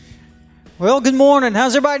Well, good morning.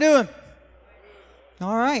 How's everybody doing?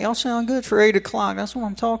 All right, y'all sound good for 8 o'clock. That's what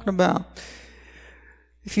I'm talking about.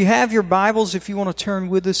 If you have your Bibles, if you want to turn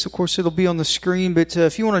with us, of course it'll be on the screen, but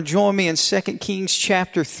if you want to join me in 2 Kings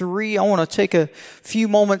chapter 3, I want to take a few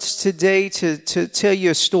moments today to tell you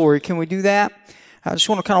a story. Can we do that? I just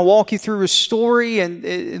want to kind of walk you through a story, and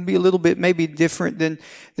it'll be a little bit maybe different than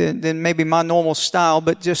maybe my normal style.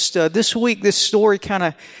 But just this week, this story kind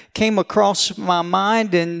of came across my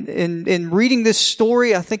mind, and in reading this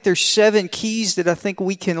story, I think there's 7 keys that I think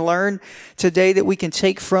we can learn today that we can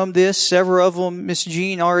take from this. Several of them Miss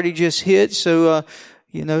Jean already just hit, so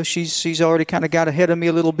she's already kind of got ahead of me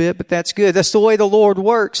a little bit, but that's good. That's the way the Lord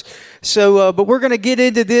works. So, but we're going to get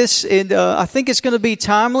into this, and I think it's going to be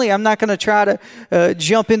timely. I'm not going to try to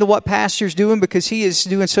jump into what Pastor's doing because he is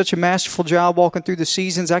doing such a masterful job walking through the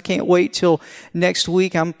seasons. I can't wait till next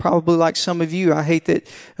week. I'm probably like some of you. I hate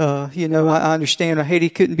that, I understand. I hate he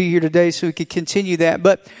couldn't be here today so we could continue that.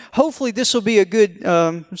 But hopefully this will be a good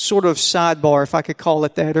sort of sidebar, if I could call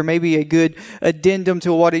it that, or maybe a good addendum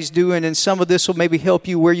to what he's doing, and some of this will maybe help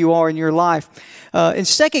you where you are in your life. In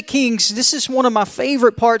 2 Kings, this is one of my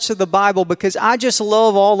favorite parts of the Bible because I just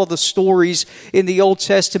love all of the stories in the Old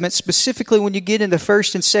Testament, specifically when you get into 1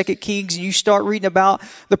 and 2 Kings and you start reading about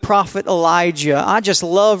the prophet Elijah. I just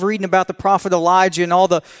love reading about the prophet Elijah and all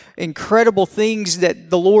the incredible things that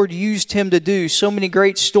the Lord used him to do. So many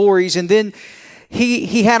great stories. And then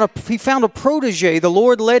he found a protege. The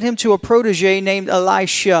Lord led him to a protege named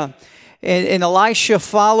Elisha. And Elisha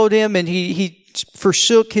followed him, and he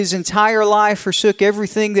forsook his entire life, forsook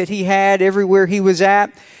everything that he had, everywhere he was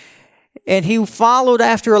at. And he followed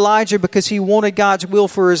after Elijah because he wanted God's will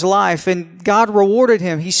for his life. And God rewarded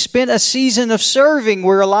him. He spent a season of serving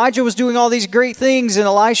where Elijah was doing all these great things, and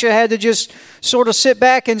Elisha had to just sort of sit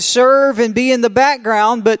back and serve and be in the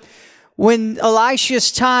background. But when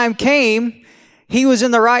Elisha's time came, he was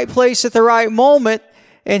in the right place at the right moment,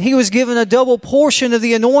 and he was given a double portion of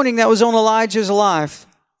the anointing that was on Elijah's life.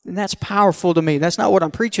 And that's powerful to me. That's not what I'm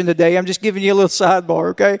preaching today. I'm just giving you a little sidebar,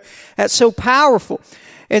 okay? That's so powerful.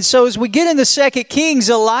 And so as we get into 2 Kings,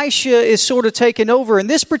 Elisha is sort of taken over. In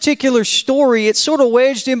this particular story, it's sort of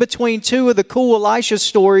wedged in between 2 of the cool Elisha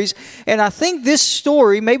stories. And I think this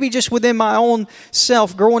story, maybe just within my own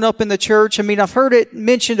self growing up in the church, I mean, I've heard it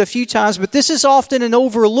mentioned a few times, but this is often an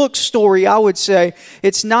overlooked story, I would say.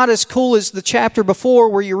 It's not as cool as the chapter before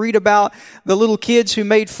where you read about the little kids who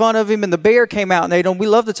made fun of him and the bear came out and ate them. We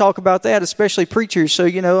love to talk about that, especially preachers. So,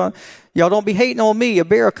 y'all don't be hating on me. A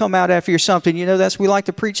bear will come out after you or something. We like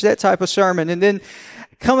to preach that type of sermon. And then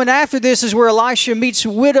coming after this is where Elisha meets a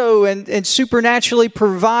widow and supernaturally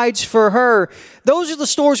provides for her. Those are the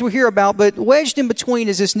stories we hear about, but wedged in between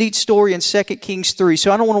is this neat story in 2 Kings 3.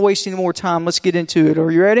 So I don't want to waste any more time. Let's get into it.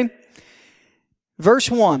 Are you ready?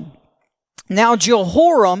 Verse 1. Now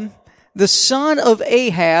Jehoram, the son of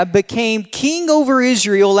Ahab, became king over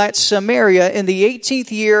Israel at Samaria in the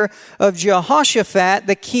 18th year of Jehoshaphat,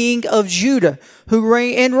 the king of Judah, who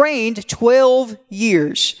reigned 12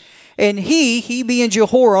 years. And he being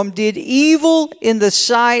Jehoram, did evil in the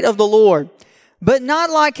sight of the Lord, but not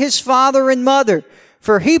like his father and mother,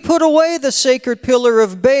 for he put away the sacred pillar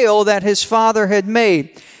of Baal that his father had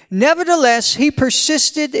made. Nevertheless, he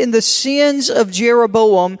persisted in the sins of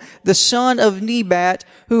Jeroboam, the son of Nebat,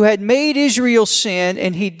 who had made Israel sin,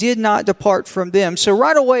 and he did not depart from them. So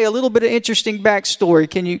right away, a little bit of interesting backstory.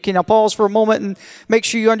 Can I pause for a moment and make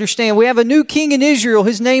sure you understand? We have a new king in Israel.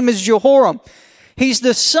 His name is Jehoram. He's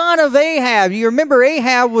the son of Ahab. You remember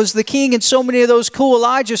Ahab was the king in so many of those cool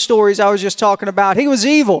Elijah stories I was just talking about. He was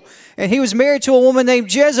evil, and he was married to a woman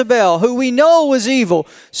named Jezebel, who we know was evil.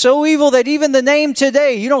 So evil that even the name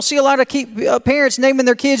today, you don't see a lot of parents naming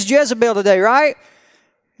their kids Jezebel today, right?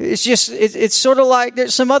 It's sort of like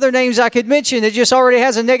there's some other names I could mention that just already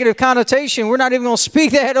has a negative connotation. We're not even going to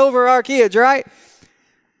speak that over our kids, right?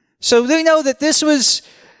 So we know that this was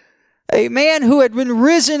a man who had been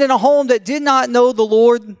risen in a home that did not know the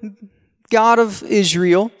Lord God of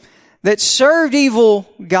Israel, that served evil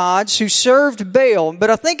gods, who served Baal. But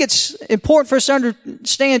I think it's important for us to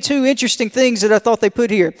understand 2 interesting things that I thought they put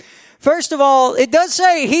here. First of all, it does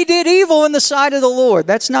say he did evil in the sight of the Lord.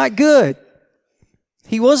 That's not good.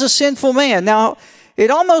 He was a sinful man. Now,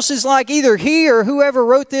 it almost is like either he or whoever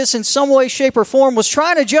wrote this in some way, shape, or form was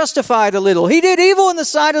trying to justify it a little. He did evil in the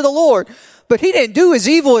sight of the Lord, but he didn't do as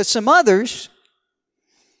evil as some others.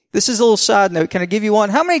 This is a little side note. Can I give you one?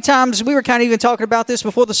 How many times, we were kind of even talking about this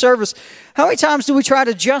before the service, how many times do we try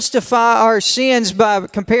to justify our sins by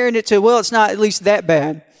comparing it to, well, it's not at least that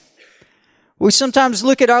bad? We sometimes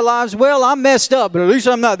look at our lives, well, I'm messed up, but at least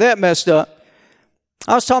I'm not that messed up.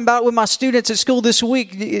 I was talking about it with my students at school this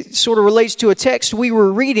week. It sort of relates to a text we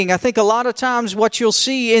were reading. I think a lot of times what you'll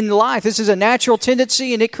see in life, this is a natural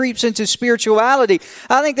tendency and it creeps into spirituality.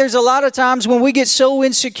 I think there's a lot of times when we get so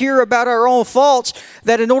insecure about our own faults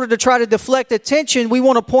that in order to try to deflect attention, we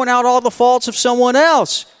want to point out all the faults of someone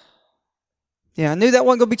else. Yeah, I knew that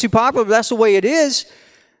wasn't going to be too popular, but that's the way it is.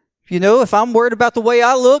 You know, if I'm worried about the way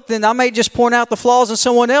I look, then I may just point out the flaws in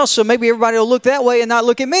someone else, so maybe everybody will look that way and not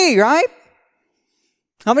look at me, right?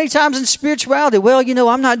 How many times in spirituality, well, you know,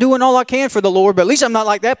 I'm not doing all I can for the Lord, but at least I'm not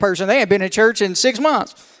like that person. They ain't been in church in 6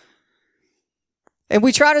 months. And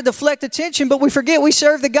we try to deflect attention, but we forget we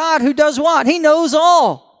serve the God who does what? He knows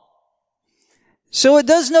all. So it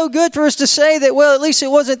does no good for us to say that, well, at least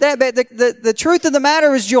it wasn't that bad. The truth of the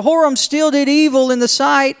matter is Jehoram still did evil in the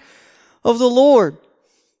sight of the Lord.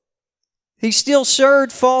 He still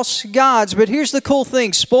served false gods. But here's the cool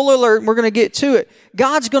thing. Spoiler alert, and we're going to get to it.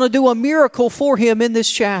 God's going to do a miracle for him in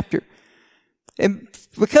this chapter. And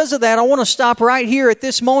because of that, I want to stop right here at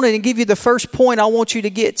this moment and give you the first point I want you to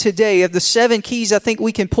get today of the 7 keys I think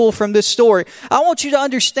we can pull from this story. I want you to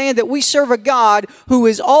understand that we serve a God who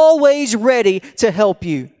is always ready to help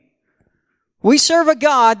you. We serve a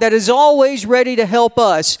God that is always ready to help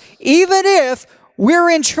us, even if we're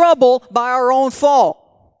in trouble by our own fault.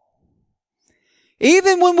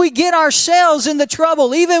 Even when we get ourselves into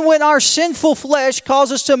trouble, even when our sinful flesh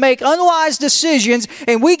causes us to make unwise decisions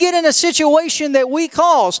and we get in a situation that we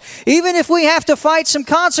cause, even if we have to fight some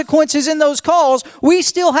consequences in those calls, we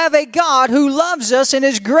still have a God who loves us and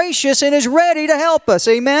is gracious and is ready to help us.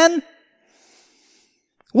 Amen?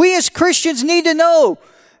 We as Christians need to know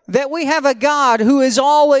that we have a God who is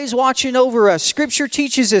always watching over us. Scripture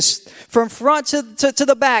teaches us from front to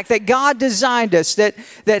the back that God designed us, that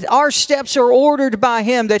our steps are ordered by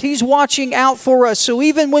Him, that He's watching out for us. So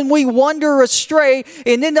even when we wander astray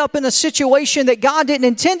and end up in a situation that God didn't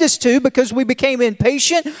intend us to because we became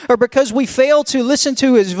impatient or because we failed to listen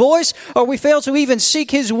to His voice or we failed to even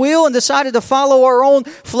seek His will and decided to follow our own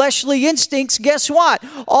fleshly instincts, guess what?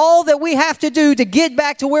 All that we have to do to get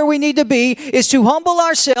back to where we need to be is to humble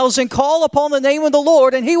ourselves and call upon the name of the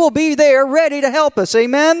Lord, and He will be there ready to help us.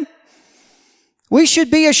 Amen? We should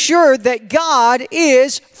be assured that God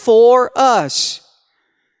is for us.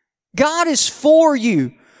 God is for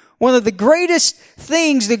you. One of the greatest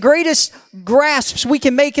things, the greatest grasps we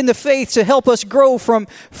can make in the faith to help us grow from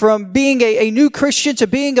being a new Christian to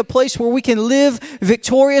being a place where we can live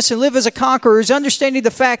victorious and live as a conqueror is understanding the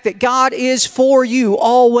fact that God is for you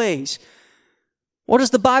always. What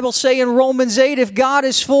does the Bible say in Romans 8? If God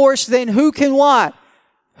is for us, then who can what?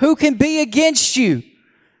 Who can be against you?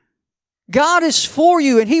 God is for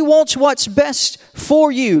you and He wants what's best for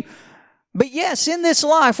you. But yes, in this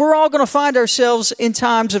life, we're all going to find ourselves in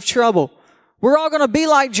times of trouble. We're all going to be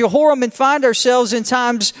like Jehoram and find ourselves in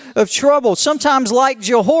times of trouble. Sometimes like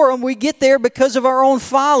Jehoram, we get there because of our own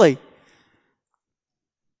folly.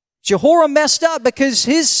 Jehoram messed up because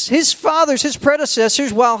his fathers, his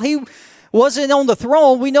predecessors, while he wasn't on the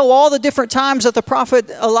throne, we know all the different times that the prophet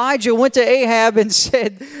Elijah went to Ahab and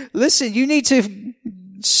said, listen, you need to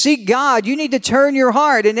seek God. You need to turn your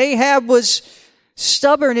heart. And Ahab was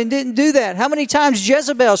stubborn and didn't do that. How many times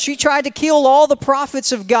Jezebel, she tried to kill all the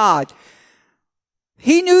prophets of God.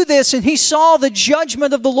 He knew this and he saw the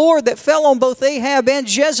judgment of the Lord that fell on both Ahab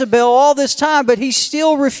and Jezebel all this time, but he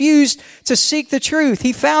still refused to seek the truth.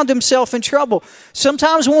 He found himself in trouble.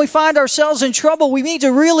 Sometimes when we find ourselves in trouble, we need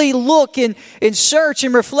to really look and search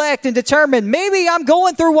and reflect and determine, maybe I'm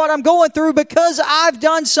going through what I'm going through because I've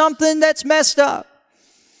done something that's messed up.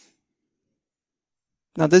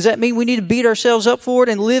 Now, does that mean we need to beat ourselves up for it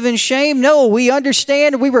and live in shame? No, we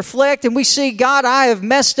understand and we reflect and we see, God, I have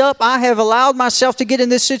messed up. I have allowed myself to get in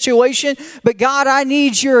this situation, but God, I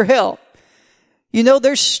need your help. You know,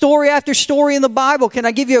 there's story after story in the Bible. Can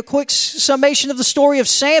I give you a quick summation of the story of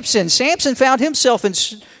Samson? Samson found himself in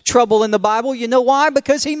trouble in the Bible. You know why?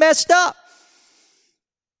 Because he messed up.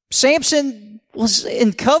 Samson was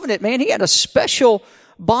in covenant, man. He had a special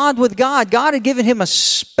bond with God. God had given him a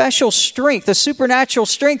special strength, a supernatural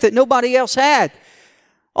strength that nobody else had.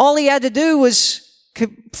 All he had to do was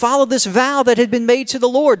follow this vow that had been made to the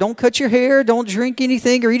Lord. Don't cut your hair. Don't drink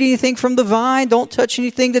anything or eat anything from the vine. Don't touch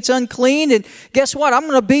anything that's unclean. And guess what? I'm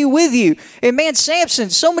going to be with you. And man,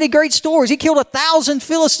 Samson, so many great stories. He killed 1,000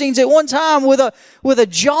 Philistines at one time with a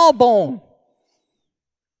jawbone.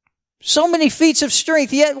 So many feats of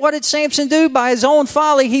strength. Yet what did Samson do? By his own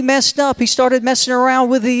folly, he messed up. He started messing around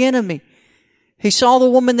with the enemy. He saw the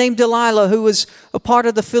woman named Delilah who was a part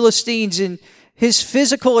of the Philistines, and his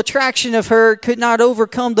physical attraction of her could not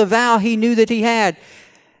overcome the vow he knew that he had.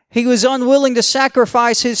 He was unwilling to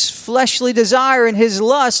sacrifice his fleshly desire and his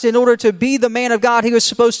lust in order to be the man of God he was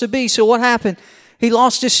supposed to be. So what happened? He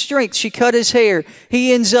lost his strength. She cut his hair.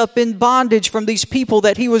 He ends up in bondage from these people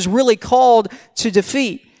that he was really called to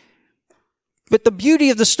defeat. But the beauty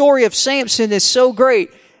of the story of Samson is so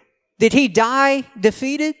great. Did he die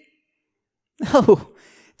defeated? No.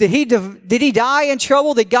 Did he die in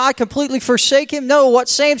trouble? Did God completely forsake him? No. What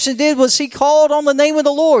Samson did was he called on the name of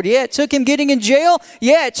the Lord. Yeah, it took him getting in jail.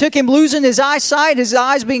 Yeah, it took him losing his eyesight, his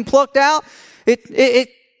eyes being plucked out. It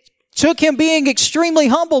took him being extremely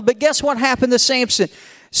humbled. But guess what happened to Samson?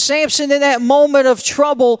 Samson, in that moment of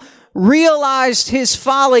trouble, realized his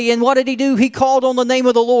folly, and what did he do? He called on the name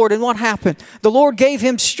of the Lord, and what happened? The Lord gave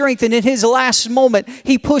him strength, and in his last moment,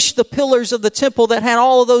 he pushed the pillars of the temple that had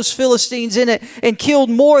all of those Philistines in it and killed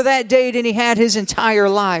more that day than he had his entire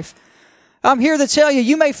life. I'm here to tell you,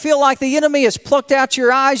 you may feel like the enemy has plucked out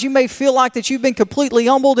your eyes. You may feel like that you've been completely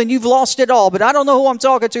humbled and you've lost it all. But I don't know who I'm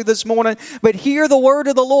talking to this morning, but hear the word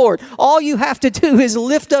of the Lord. All you have to do is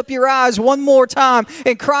lift up your eyes one more time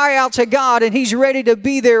and cry out to God, and He's ready to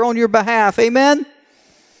be there on your behalf. Amen?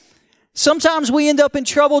 Sometimes we end up in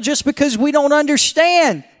trouble just because we don't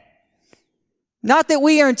understand. Not that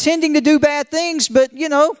we are intending to do bad things, but,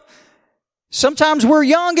 sometimes we're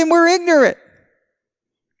young and we're ignorant.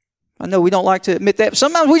 I know we don't like to admit that, but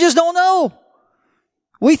sometimes we just don't know.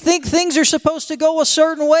 We think things are supposed to go a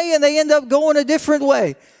certain way and they end up going a different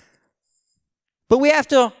way. But we have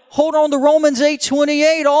to hold on to Romans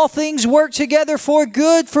 8:28. All things work together for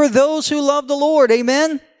good for those who love the Lord.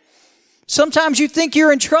 Amen? Sometimes you think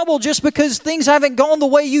you're in trouble just because things haven't gone the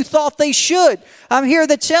way you thought they should. I'm here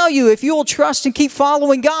to tell you, if you'll trust and keep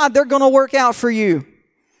following God, they're going to work out for you.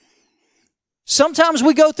 Sometimes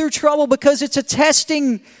we go through trouble because it's a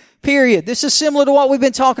testing period. This is similar to what we've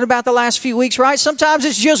been talking about the last few weeks, right? Sometimes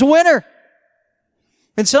it's just winter.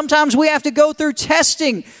 And sometimes we have to go through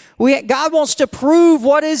testing. God wants to prove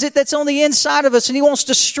what is it that's on the inside of us, and He wants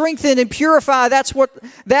to strengthen and purify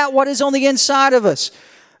what is on the inside of us.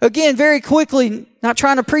 Again, very quickly, not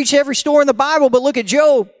trying to preach every story in the Bible, but look at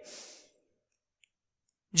Job.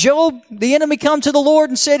 Job, the enemy come to the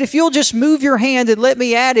Lord and said, if you'll just move your hand and let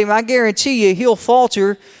me at him, I guarantee you he'll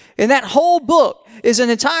falter. And that whole book is an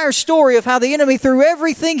entire story of how the enemy threw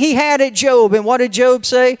everything he had at Job. And what did Job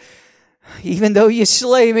say? Even though you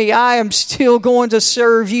slay me, I am still going to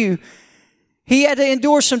serve you. He had to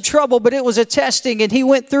endure some trouble, but it was a testing, and he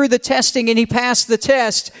went through the testing and he passed the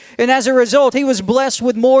test. And as a result, he was blessed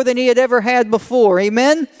with more than he had ever had before.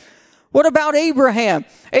 Amen? What about Abraham?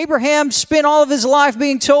 Abraham spent all of his life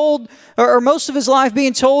being told, or most of his life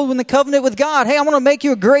being told in the covenant with God, hey, I'm going to make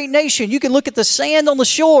you a great nation. You can look at the sand on the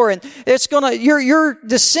shore and your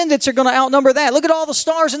descendants are going to outnumber that. Look at all the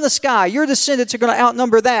stars in the sky. Your descendants are going to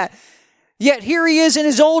outnumber that. Yet here he is in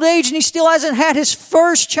his old age and he still hasn't had his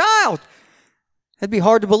first child. That'd be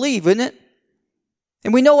hard to believe, wouldn't it?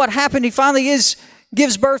 And we know what happened. He finally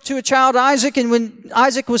gives birth to a child, Isaac, and when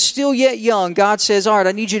Isaac was still yet young, God says, all right,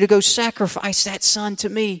 I need you to go sacrifice that son to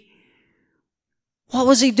me. What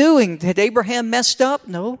was he doing? Had Abraham messed up?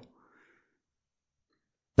 No.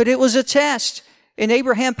 But it was a test. And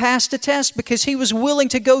Abraham passed the test because he was willing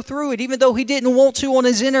to go through it, even though he didn't want to on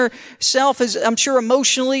his inner self. I'm sure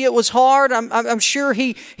emotionally it was hard. I'm sure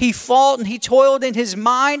he fought and he toiled in his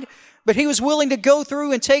mind, but he was willing to go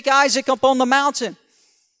through and take Isaac up on the mountain.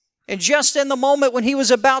 And just in the moment when he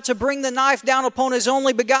was about to bring the knife down upon his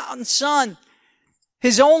only begotten son,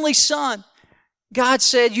 his only son, God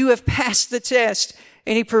said, you have passed the test.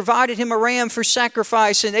 And He provided him a ram for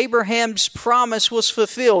sacrifice, and Abraham's promise was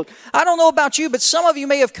fulfilled. I don't know about you, but some of you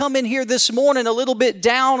may have come in here this morning a little bit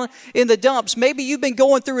down in the dumps. Maybe you've been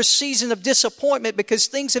going through a season of disappointment because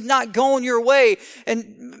things have not gone your way.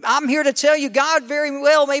 And I'm here to tell you, God very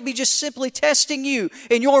well may be just simply testing you,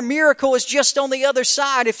 and your miracle is just on the other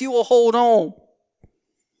side if you will hold on.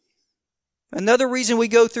 Another reason we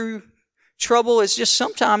go through trouble is just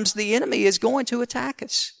sometimes the enemy is going to attack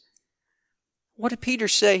us. What did Peter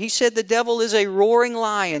say? He said the devil is a roaring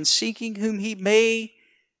lion seeking whom he may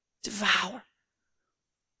devour.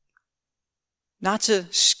 Not to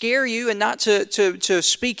scare you and not to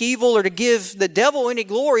speak evil or to give the devil any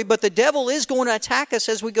glory, but the devil is going to attack us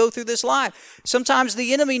as we go through this life. Sometimes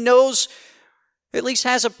the enemy knows, at least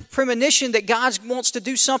has a premonition that God wants to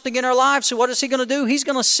do something in our lives. So what is he going to do? He's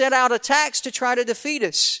going to set out attacks to try to defeat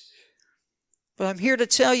us. But I'm here to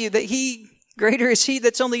tell you that greater is He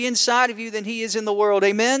that's on the inside of you than he is in the world.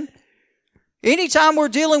 Amen? Anytime we're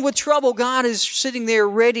dealing with trouble, God is sitting there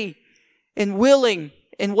ready and willing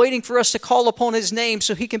and waiting for us to call upon His name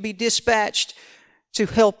so He can be dispatched to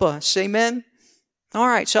help us. Amen? All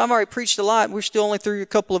right, so I've already preached a lot. We're still only through a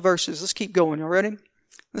couple of verses. Let's keep going. All ready?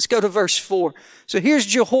 Let's go to verse 4. So here's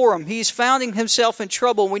Jehoram. He's finding himself in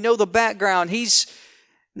trouble. We know the background. He's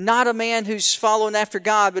not a man who's following after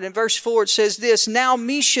God. But in verse 4 it says this, Now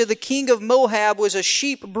Mesha, the king of Moab, was a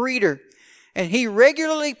sheep breeder, and he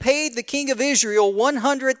regularly paid the king of Israel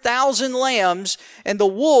 100,000 lambs and the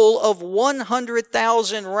wool of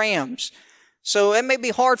 100,000 rams. So it may be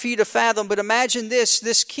hard for you to fathom, but imagine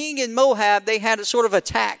this king in Moab, they had a sort of a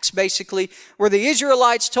tax, basically, where the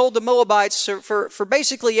Israelites told the Moabites for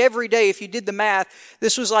basically every day, if you did the math,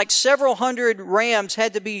 this was like several hundred rams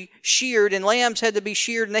had to be sheared and lambs had to be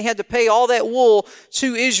sheared, and they had to pay all that wool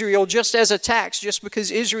to Israel just as a tax, just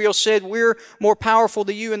because Israel said, we're more powerful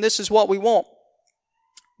than you and this is what we want.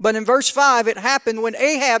 But in verse 5, it happened when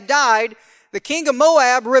Ahab died, the king of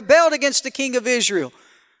Moab rebelled against the king of Israel.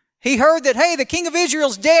 He heard that, hey, the king of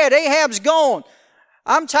Israel's dead. Ahab's gone.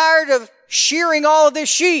 I'm tired of shearing all of this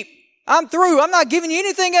sheep. I'm through. I'm not giving you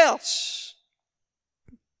anything else.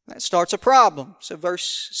 That starts a problem. So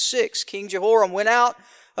verse 6, King Jehoram went out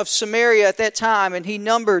of Samaria at that time, and he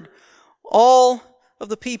numbered all of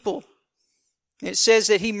the people. It says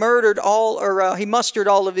that he mustered all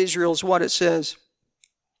of Israel is what it says.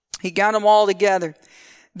 He got them all together.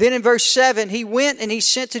 Then in verse 7, he went and he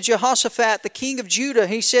sent to Jehoshaphat, the king of Judah.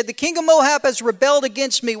 He said, The king of Moab has rebelled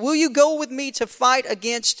against me. Will you go with me to fight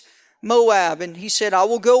against Moab? And he said, I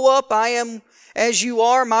will go up. I am as you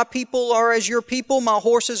are. My people are as your people. My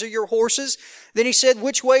horses are your horses. Then he said,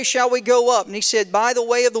 Which way shall we go up? And he said, By the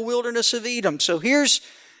way of the wilderness of Edom. So here's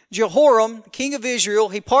Jehoram, king of Israel.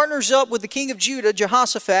 He partners up with the king of Judah,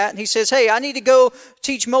 Jehoshaphat, and he says, hey, I need to go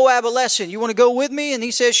teach Moab a lesson. You want to go with me? And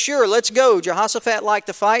he says, sure, let's go. Jehoshaphat liked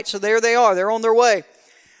to fight, so there they are. They're on their way.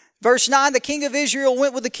 Verse 9, the king of Israel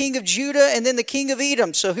went with the king of Judah and then the king of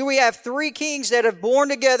Edom. So here we have three kings that have born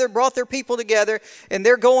together, brought their people together, and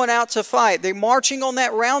they're going out to fight. They're marching on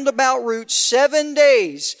that roundabout route 7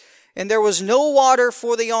 days, and there was no water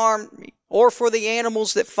for the army or for the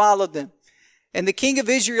animals that followed them. And the king of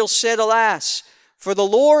Israel said, Alas, for the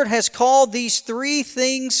Lord has called these three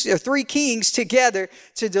kings together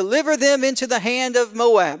to deliver them into the hand of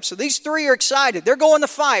Moab. So these three are excited. They're going to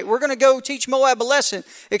fight. We're going to go teach Moab a lesson.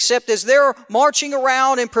 Except as they're marching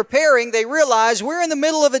around and preparing, they realize we're in the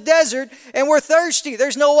middle of a desert and we're thirsty.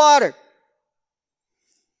 There's no water.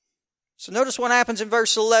 So notice what happens in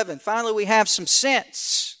verse 11. Finally, we have some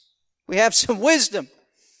sense. We have some wisdom.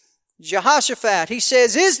 Jehoshaphat, he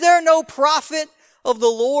says, Is there no prophet of the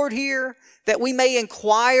Lord here that we may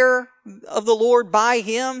inquire of the Lord by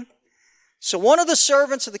him? So one of the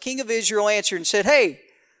servants of the king of Israel answered and said, Hey,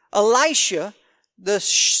 Elisha, the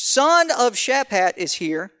son of Shaphat, is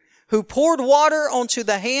here, who poured water onto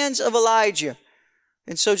the hands of Elijah.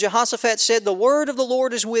 And so Jehoshaphat said, The word of the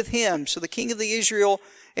Lord is with him. So the king of the Israel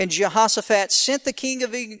and Jehoshaphat sent the king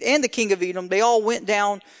of Edom. They all went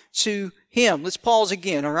down to him. Let's pause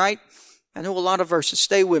again, all right? I know a lot of verses.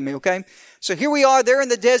 Stay with me, okay? So here we are. They're in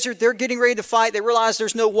the desert. They're getting ready to fight. They realize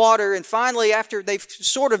there's no water. And finally, after they've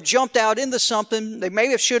sort of jumped out into something,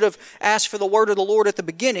 they should have asked for the word of the Lord at the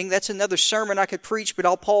beginning. That's another sermon I could preach, but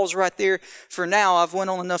I'll pause right there for now. I've went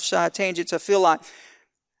on enough side tangents, I feel like.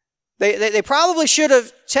 They probably should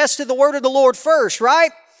have tested the word of the Lord first,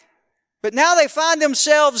 right? But now they find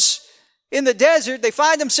themselves in the desert. They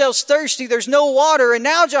find themselves thirsty. There's no water. And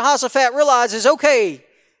now Jehoshaphat realizes, okay,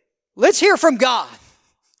 let's hear from God,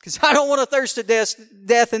 because I don't want to thirst to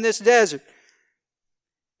death in this desert.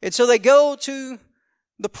 And so they go to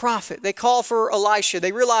the prophet. They call for Elisha.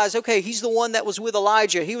 They realize, okay, he's the one that was with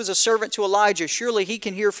Elijah. He was a servant to Elijah. Surely he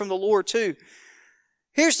can hear from the Lord too.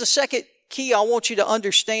 Here's the second key I want you to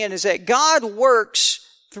understand is that God works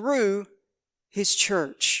through his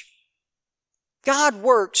church. God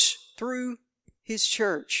works through his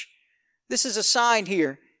church. This is a sign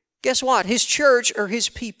here. Guess what? His church are his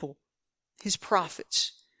people, his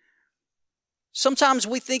prophets. Sometimes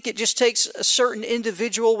we think it just takes a certain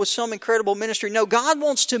individual with some incredible ministry. No, God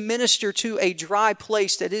wants to minister to a dry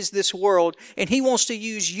place that is this world, and he wants to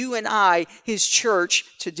use you and I, his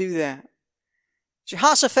church, to do that.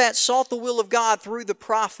 Jehoshaphat sought the will of God through the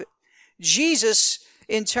prophet. Jesus,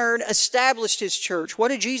 in turn, established his church. What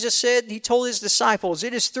did Jesus say? He told his disciples,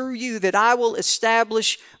 It is through you that I will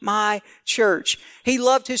establish my church. He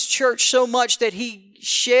loved his church so much that he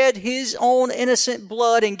shed his own innocent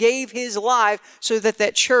blood and gave his life so that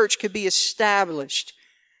that church could be established.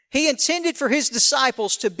 He intended for his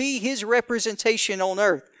disciples to be his representation on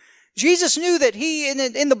earth. Jesus knew that he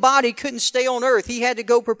in the body couldn't stay on earth. He had to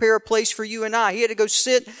go prepare a place for you and I. He had to go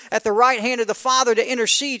sit at the right hand of the Father to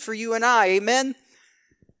intercede for you and I. Amen?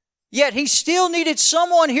 Yet He still needed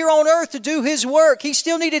someone here on earth to do His work. He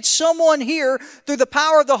still needed someone here through the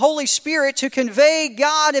power of the Holy Spirit to convey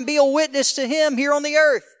God and be a witness to Him here on the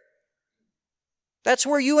earth. That's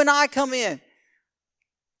where you and I come in.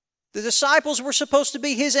 The disciples were supposed to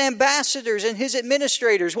be His ambassadors and His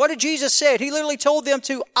administrators. What did Jesus say? He literally told them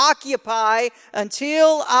to occupy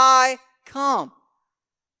until I come.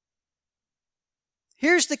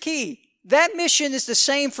 Here's the key. That mission is the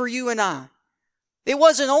same for you and I. It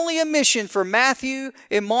wasn't only a mission for Matthew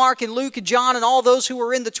and Mark and Luke and John and all those who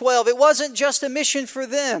were in the 12. It wasn't just a mission for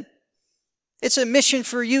them. It's a mission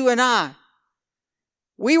for you and I.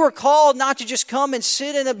 We were called not to just come and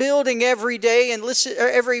sit in a building every day and listen, or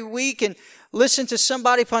every week and listen to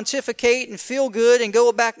somebody pontificate and feel good and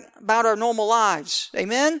go back about our normal lives.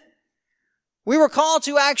 Amen? We were called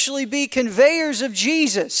to actually be conveyors of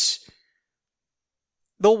Jesus.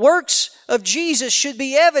 The works of Jesus should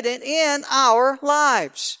be evident in our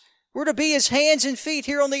lives. We're to be His hands and feet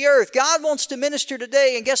here on the earth. God wants to minister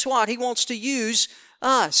today, and guess what? He wants to use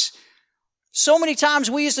us. So many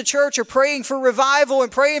times we as the church are praying for revival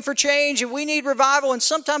and praying for change, and we need revival, and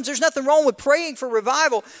sometimes there's nothing wrong with praying for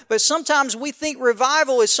revival, but sometimes we think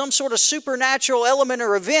revival is some sort of supernatural element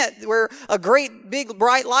or event where a great big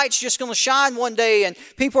bright light's just going to shine one day and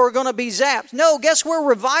people are going to be zapped. No, guess where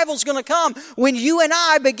revival's going to come? When you and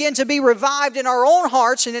I begin to be revived in our own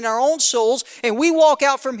hearts and in our own souls, and we walk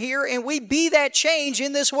out from here and we be that change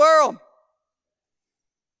in this world.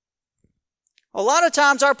 A lot of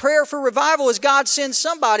times our prayer for revival is God send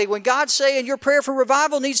somebody, when God's saying your prayer for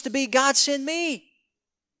revival needs to be God send me.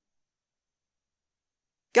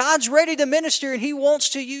 God's ready to minister and He wants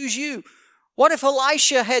to use you. What if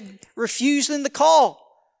Elisha had refused in the call?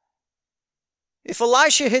 If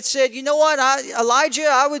Elisha had said, you know what, Elijah,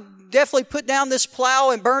 I would definitely put down this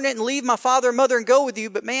plow and burn it and leave my father and mother and go with you,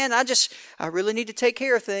 but man, I really need to take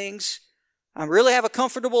care of things. I really have a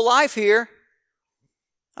comfortable life here.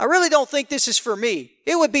 I really don't think this is for me.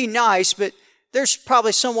 It would be nice, but there's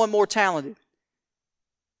probably someone more talented.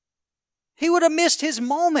 He would have missed his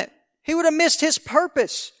moment. He would have missed his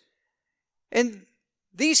purpose. And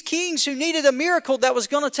these kings who needed a miracle that was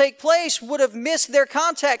going to take place would have missed their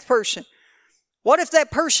contact person. What if that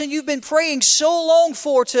person you've been praying so long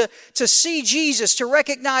for to see Jesus, to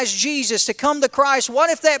recognize Jesus, to come to Christ, what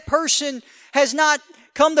if that person has not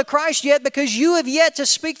come to Christ yet because you have yet to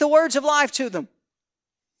speak the words of life to them?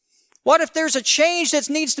 What if there's a change that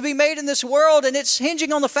needs to be made in this world and it's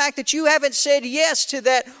hinging on the fact that you haven't said yes to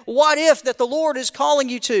that what if that the Lord is calling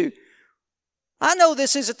you to? I know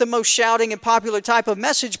this isn't the most shouting and popular type of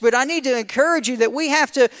message, but I need to encourage you that we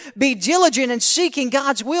have to be diligent in seeking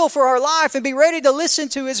God's will for our life and be ready to listen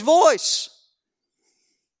to His voice.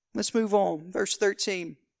 Let's move on. Verse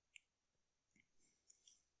 13.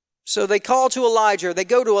 So they call to Elijah, they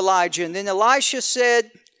go to Elijah, and then Elisha said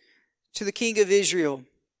to the king of Israel,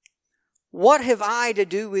 what have I to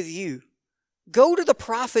do with you? Go to the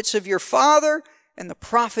prophets of your father and the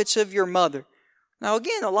prophets of your mother. Now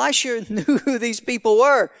again, Elisha knew who these people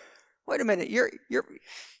were. Wait a minute, your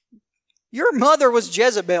mother was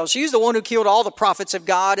Jezebel. She's the one who killed all the prophets of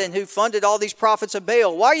God and who funded all these prophets of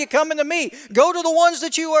Baal. Why are you coming to me? Go to the ones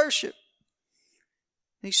that you worship.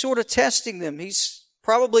 He's sort of testing them. He's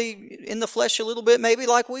probably in the flesh a little bit, maybe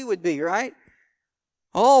like we would be, right?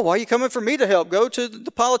 Oh, why are you coming for me to help? Go to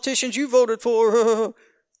the politicians you voted for.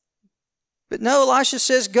 But no, Elisha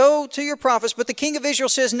says, go to your prophets. But the king of Israel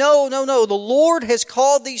says, no. The Lord has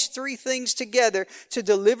called these three things together to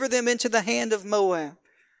deliver them into the hand of Moab.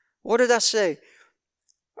 What did I say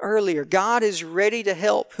earlier? God is ready to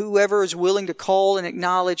help whoever is willing to call and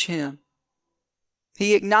acknowledge Him.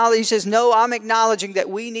 He says, no, I'm acknowledging that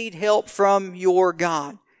we need help from your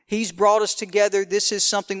God. He's brought us together. This is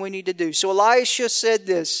something we need to do. So Elisha said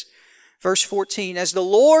this, verse 14, as the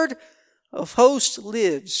Lord of hosts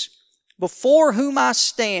lives, before whom I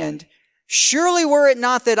stand, surely were it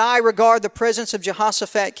not that I regard the presence of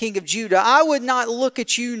Jehoshaphat, king of Judah, I would not look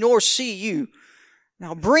at you nor see you.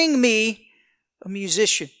 Now bring me a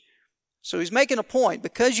musician. So he's making a point.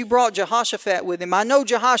 Because you brought Jehoshaphat with him, I know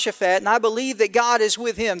Jehoshaphat and I believe that God is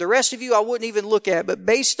with him. The rest of you I wouldn't even look at. But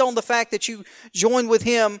based on the fact that you joined with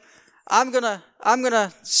him, I'm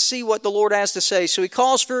gonna see what the Lord has to say. So he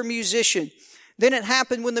calls for a musician. Then it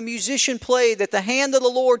happened when the musician played that the hand of the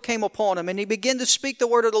Lord came upon him and he began to speak the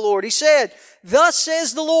word of the Lord. He said, thus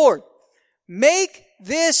says the Lord, make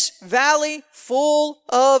this valley full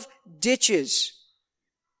of ditches.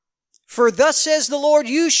 For thus says the Lord,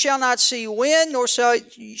 you shall not see wind, nor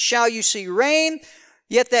shall you see rain,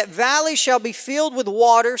 yet that valley shall be filled with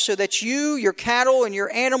water, so that you, your cattle, and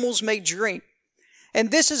your animals may drink.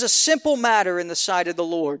 And this is a simple matter in the sight of the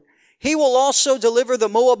Lord. He will also deliver the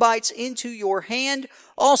Moabites into your hand.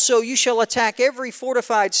 Also, you shall attack every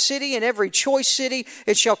fortified city and every choice city.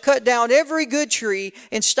 It shall cut down every good tree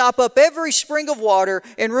and stop up every spring of water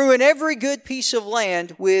and ruin every good piece of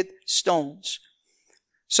land with stones.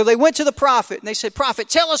 So they went to the prophet and they said, Prophet,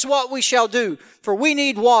 tell us what we shall do, for we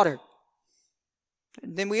need water.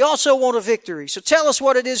 And then we also want a victory. So tell us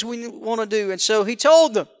what it is we want to do. And so he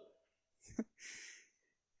told them,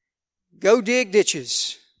 go dig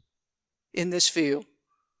ditches in this field.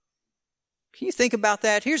 Can you think about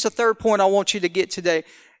that? Here's the third point I want you to get today.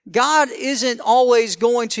 God isn't always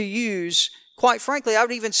going to use, quite frankly, I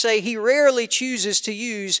would even say He rarely chooses to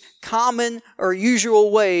use common or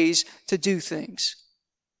usual ways to do things.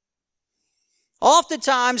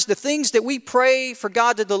 Oftentimes, the things that we pray for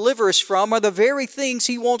God to deliver us from are the very things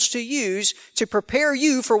He wants to use to prepare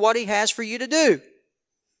you for what He has for you to do.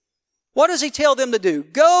 What does He tell them to do?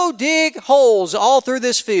 Go dig holes all through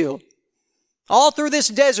this field. All through this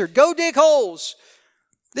desert. Go dig holes.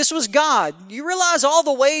 This was God. You realize all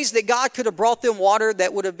the ways that God could have brought them water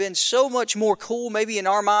that would have been so much more cool maybe in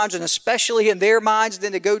our minds and especially in their minds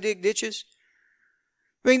than to go dig ditches?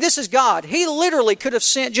 I mean, this is God. He literally could have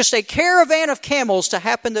sent just a caravan of camels to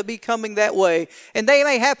happen to be coming that way, and they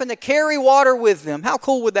may happen to carry water with them. How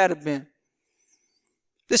cool would that have been?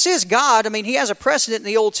 This is God. I mean, He has a precedent in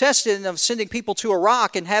the Old Testament of sending people to a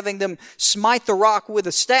rock and having them smite the rock with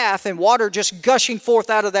a staff and water just gushing forth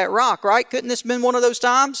out of that rock, right? Couldn't this have been one of those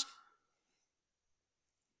times?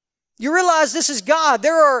 You realize this is God.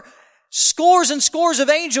 There are scores and scores of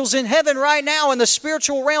angels in heaven right now, in the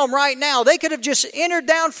spiritual realm right now. They could have just entered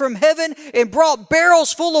down from heaven and brought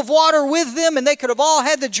barrels full of water with them, and they could have all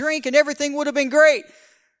had the drink and everything would have been great.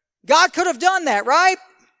 God could have done that, right?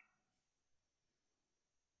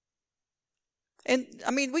 And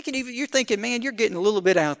I mean, we can even, you're thinking, man, you're getting a little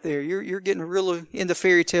bit out there. You're getting really into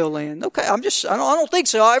fairy tale land. Okay, I don't think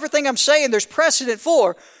so. Everything I'm saying, there's precedent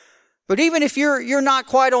for. But even if you're not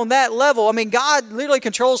quite on that level, I mean, God literally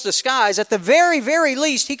controls the skies. At the very, very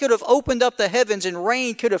least, He could have opened up the heavens and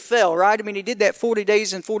rain could have fell, right? I mean, He did that 40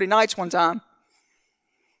 days and 40 nights one time.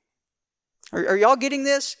 Are y'all getting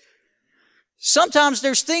this? Sometimes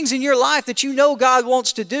there's things in your life that you know God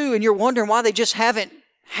wants to do and you're wondering why they just haven't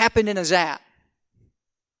happened in a zap.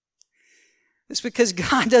 It's because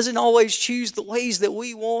God doesn't always choose the ways that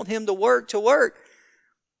we want Him to work.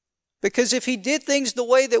 Because if He did things the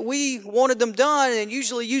way that we wanted them done, and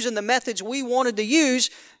usually using the methods we wanted to use,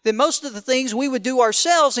 then most of the things we would do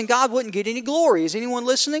ourselves and God wouldn't get any glory. Is anyone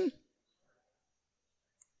listening?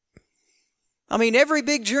 I mean, every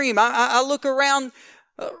big dream. I look around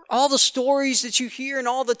all the stories that you hear and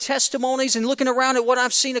all the testimonies and looking around at what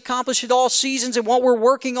I've seen accomplished at all seasons and what we're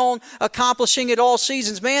working on accomplishing at all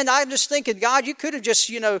seasons. Man, I'm just thinking, God, you could have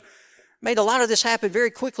just, made a lot of this happen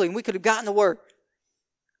very quickly and we could have gotten to work.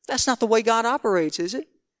 That's not the way God operates, is it?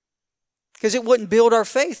 Because it wouldn't build our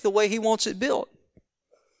faith the way He wants it built.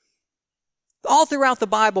 All throughout the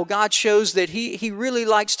Bible, God shows that He really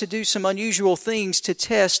likes to do some unusual things to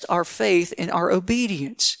test our faith and our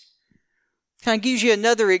obedience. Kind of gives you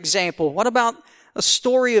another example. What about a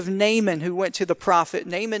story of Naaman who went to the prophet?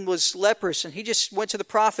 Naaman was leprous and he just went to the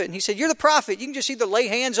prophet and he said, you're the prophet. You can just either lay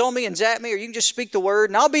hands on me and zap me or you can just speak the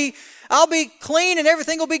word and I'll be clean and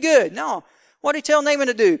everything will be good. No. What did he tell Naaman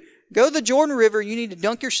to do? Go to the Jordan River. You need to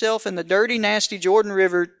dunk yourself in the dirty, nasty Jordan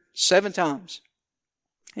River 7 times.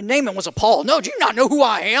 And Naaman was appalled. No, do you not know who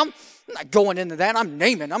I am? I'm not going into that. I'm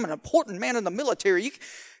Naaman. I'm an important man in the military.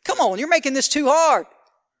 Come on, you're making this too hard.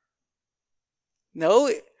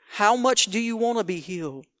 No, how much do you want to be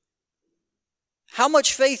healed? How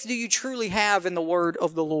much faith do you truly have in the word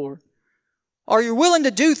of the Lord? Are you willing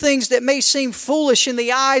to do things that may seem foolish in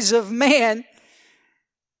the eyes of man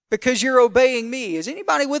because you're obeying me? Is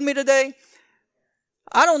anybody with me today?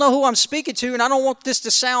 I don't know who I'm speaking to, and I don't want this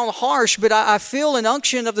to sound harsh, but I feel an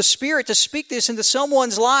unction of the Spirit to speak this into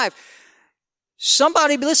someone's life.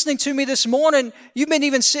 Somebody listening to me this morning, you've been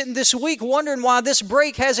even sitting this week wondering why this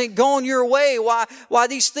break hasn't gone your way, why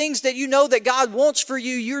these things that you know that God wants for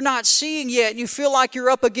you, you're not seeing yet, and you feel like you're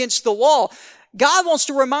up against the wall. God wants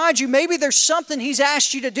to remind you maybe there's something He's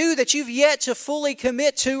asked you to do that you've yet to fully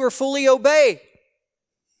commit to or fully obey.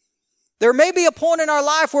 There may be a point in our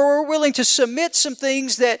life where we're willing to submit some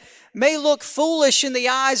things that may look foolish in the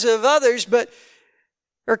eyes of others, but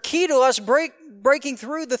are key to us breaking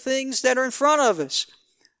through the things that are in front of us.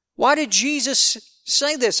 Why did Jesus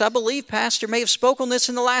say this? I believe Pastor may have spoken on this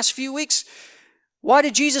in the last few weeks. Why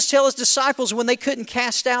did Jesus tell His disciples when they couldn't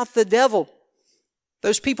cast out the devil?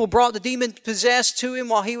 Those people brought the demon possessed to Him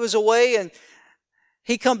while He was away, and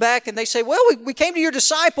He come back and they say, well, we came to your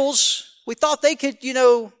disciples. We thought they could,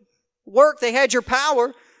 work, they had your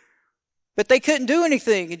power, but they couldn't do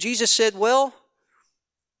anything. And Jesus said, well,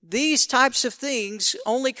 these types of things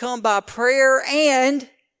only come by prayer and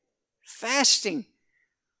fasting.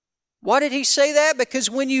 Why did he say that? Because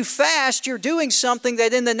when you fast, you're doing something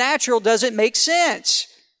that in the natural doesn't make sense.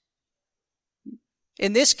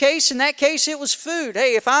 In this case, in that case, it was food.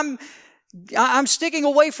 Hey, if I'm sticking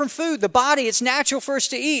away from food, the body, it's natural for us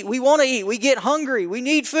to eat. We want to eat. We get hungry. We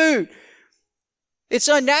need food. It's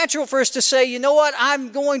unnatural for us to say, you know what? I'm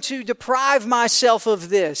going to deprive myself of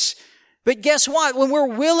this. But guess what? When we're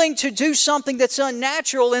willing to do something that's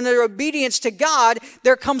unnatural in their obedience to God,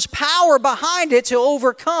 there comes power behind it to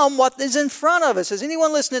overcome what is in front of us. Is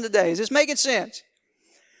anyone listening today? Is this making sense?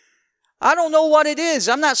 I don't know what it is.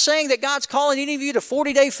 I'm not saying that God's calling any of you to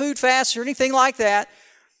 40-day food fasts or anything like that.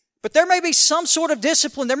 But there may be some sort of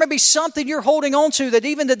discipline. There may be something you're holding on to that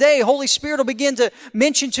even today, Holy Spirit will begin to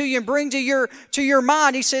mention to you and bring to your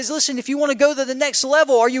mind. He says, listen, if you want to go to the next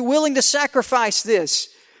level, are you willing to sacrifice this?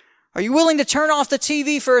 Are you willing to turn off the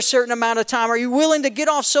TV for a certain amount of time? Are you willing to get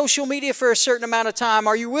off social media for a certain amount of time?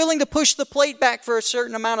 Are you willing to push the plate back for a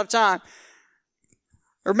certain amount of time?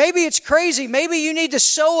 Or maybe it's crazy. Maybe you need to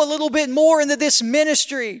sow a little bit more into this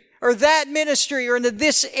ministry or that ministry or into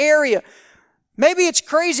this area. Maybe it's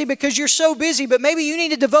crazy because you're so busy, but maybe you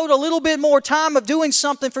need to devote a little bit more time of doing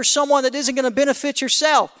something for someone that isn't going to benefit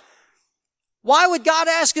yourself. Why would God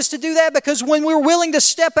ask us to do that? Because when we're willing to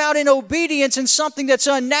step out in obedience in something that's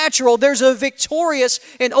unnatural, there's a victorious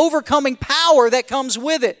and overcoming power that comes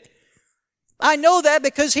with it. I know that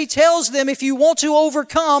because he tells them, if you want to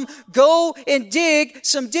overcome, go and dig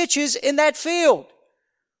some ditches in that field.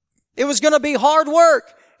 It was going to be hard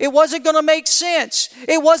work. It wasn't going to make sense.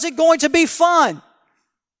 It wasn't going to be fun.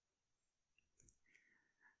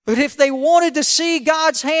 But if they wanted to see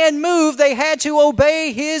God's hand move, they had to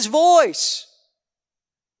obey his voice.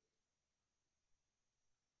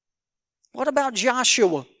 What about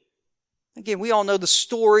Joshua? Again, we all know the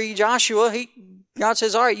story. Joshua, God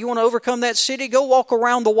says, all right, you want to overcome that city? Go walk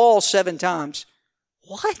around the wall 7 times.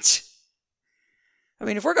 What? I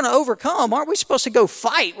mean, if we're going to overcome, aren't we supposed to go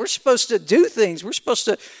fight? We're supposed to do things. We're supposed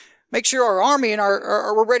to make sure our army and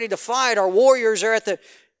we're ready to fight. Our warriors are at the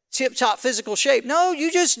tip-top physical shape. No, you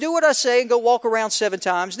just do what I say and go walk around 7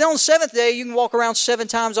 times. Then on the 7th day, you can walk around 7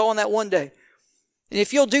 times all in that one day. And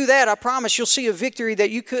if you'll do that, I promise you'll see a victory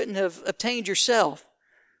that you couldn't have obtained yourself.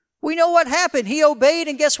 We know what happened. He obeyed,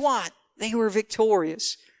 and guess what? They were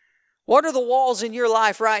victorious. What are the walls in your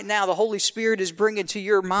life right now the Holy Spirit is bringing to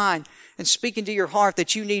your mind and speaking to your heart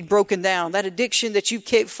that you need broken down? That addiction that you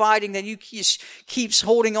keep fighting, that you keeps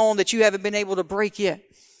holding on, that you haven't been able to break yet.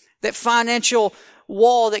 That financial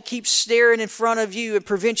wall that keeps staring in front of you and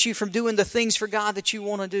prevents you from doing the things for God that you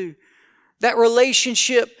want to do. That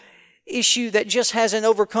relationship issue that just hasn't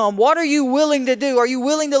overcome. What are you willing to do? Are you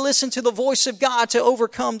willing to listen to the voice of God to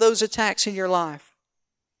overcome those attacks in your life?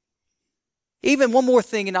 Even one more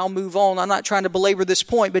thing and I'll move on. I'm not trying to belabor this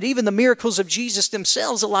point, but even the miracles of Jesus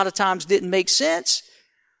themselves a lot of times didn't make sense.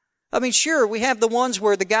 I mean, sure, we have the ones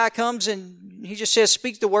where the guy comes and he just says,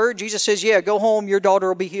 speak the word. Jesus says, yeah, go home. Your daughter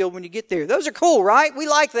will be healed when you get there. Those are cool, right? We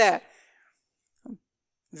like that.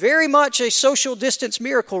 Very much a social distance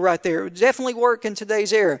miracle right there. It would definitely work in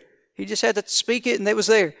today's era. He just had to speak it and it was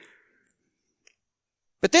there.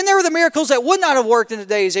 But then there were the miracles that would not have worked in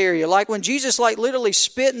today's area, like when Jesus literally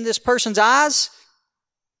spit in this person's eyes.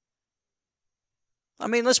 I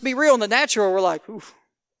mean, let's be real. In the natural, we're like, oof.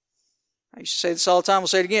 I used to say this all the time. We'll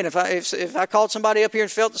say it again. If I called somebody up here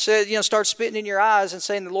and start spitting in your eyes and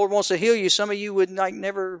saying the Lord wants to heal you, some of you would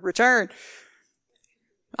never return.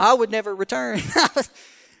 I would never return.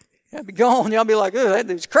 I'd be gone. Y'all be like, oh, that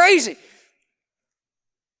dude's crazy.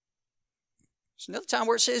 There's another time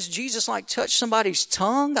where it says Jesus touched somebody's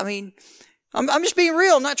tongue. I mean, I'm just being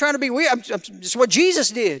real. I'm not trying to be weird. It's what Jesus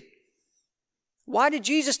did. Why did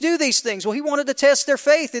Jesus do these things? Well, he wanted to test their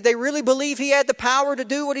faith. Did they really believe he had the power to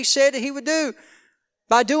do what he said that he would do?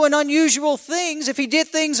 By doing unusual things, if he did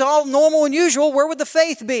things all normal and usual, where would the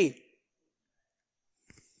faith be?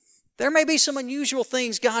 There may be some unusual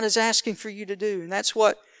things God is asking for you to do, and that's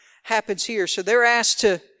what happens here. So they're asked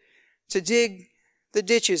to dig the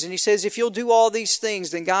ditches. And he says, if you'll do all these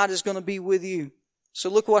things, then God is going to be with you. So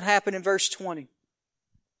look what happened in verse 20.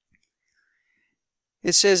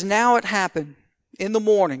 It says, now it happened in the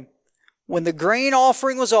morning when the grain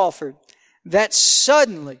offering was offered that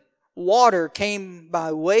suddenly water came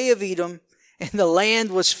by way of Edom and the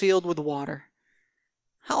land was filled with water.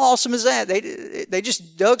 How awesome is that? They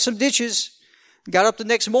just dug some ditches, got up the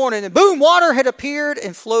next morning and boom, water had appeared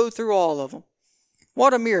and flowed through all of them.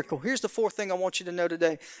 What a miracle. Here's the fourth thing I want you to know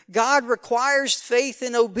today. God requires faith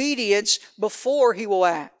and obedience before He will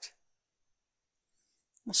act.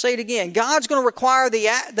 I'll say it again. God's going to require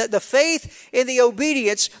the faith and the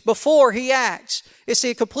obedience before He acts. It's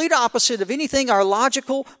the complete opposite of anything our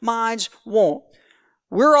logical minds want.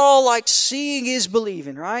 We're all like seeing is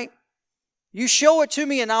believing, right? You show it to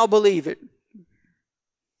me and I'll believe it.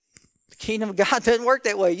 The kingdom of God doesn't work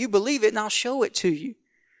that way. You believe it and I'll show it to you.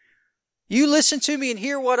 You listen to me and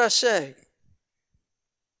hear what I say.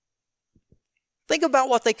 Think about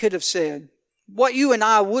what they could have said. What you and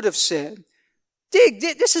I would have said.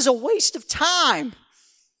 This is a waste of time.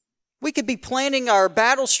 We could be planning our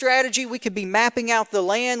battle strategy. We could be mapping out the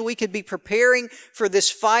land. We could be preparing for this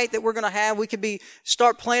fight that we're going to have. We could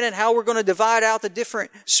start planning how we're going to divide out the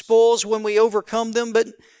different spoils when we overcome them. But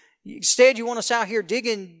instead, you want us out here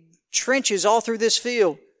digging trenches all through this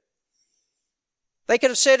field. They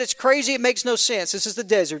could have said it's crazy. It makes no sense. This is the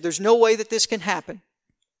desert. There's no way that this can happen.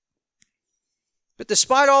 But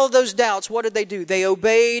despite all of those doubts, what did they do? They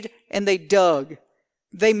obeyed and they dug.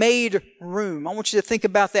 They made room. I want you to think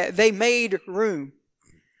about that. They made room.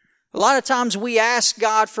 A lot of times we ask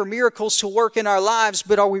God for miracles to work in our lives,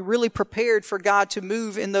 but are we really prepared for God to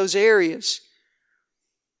move in those areas?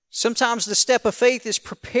 Sometimes the step of faith is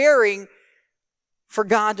preparing for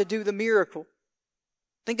God to do the miracle.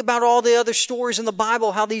 Think about all the other stories in the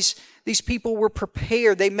Bible, how these people were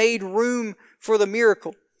prepared. They made room for the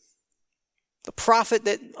miracle. The prophet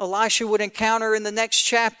that Elisha would encounter in the next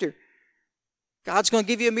chapter. God's going to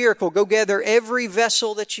give you a miracle. Go gather every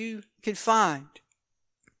vessel that you can find.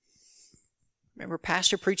 Remember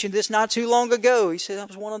Pastor preaching this not too long ago. He said that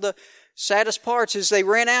was one of the saddest parts is they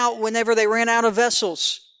ran out whenever they ran out of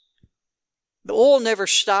vessels. The oil never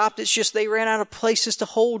stopped. It's just they ran out of places to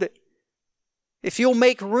hold it. If you'll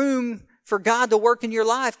make room for God to work in your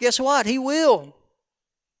life, guess what? He will.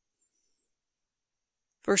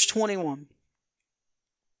 Verse 21.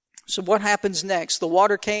 So what happens next? The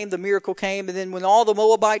water came, the miracle came, and then when all the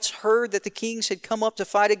Moabites heard that the kings had come up to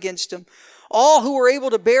fight against them, all who were able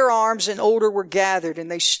to bear arms and older were gathered, and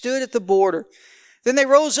they stood at the border. Then they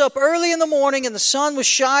rose up early in the morning, and the sun was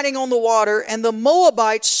shining on the water, and the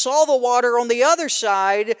Moabites saw the water on the other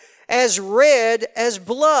side as red as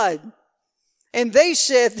blood. And they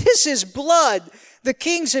said, "This is blood. The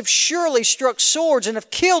kings have surely struck swords and have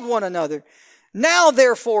killed one another. Now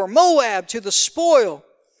therefore, Moab to the spoil."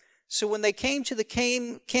 So when they came to the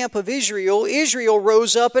camp of Israel, Israel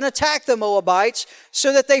rose up and attacked the Moabites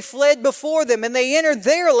so that they fled before them. And they entered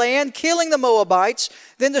their land, killing the Moabites,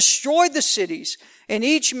 then destroyed the cities. And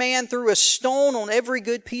each man threw a stone on every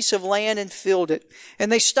good piece of land and filled it. And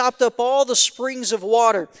they stopped up all the springs of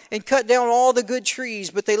water and cut down all the good trees,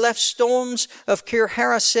 but they left stones of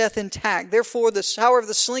Kir-Hareseth intact. Therefore the tower of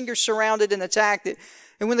the slingers surrounded and attacked it.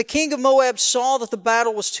 And when the king of Moab saw that the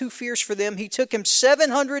battle was too fierce for them, he took him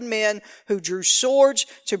 700 men who drew swords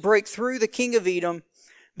to break through the king of Edom,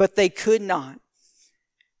 but they could not.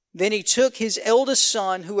 Then he took his eldest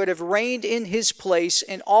son, who would have reigned in his place,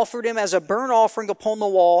 and offered him as a burnt offering upon the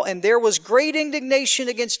wall. And there was great indignation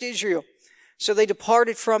against Israel. So they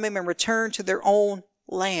departed from him and returned to their own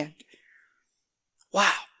land.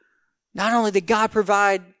 Wow. Not only did God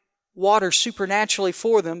provide water supernaturally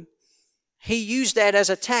for them, He used that as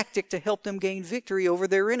a tactic to help them gain victory over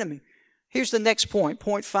their enemy. Here's the next point,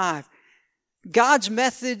 point 5. God's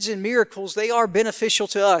methods and miracles, they are beneficial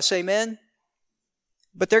to us, amen?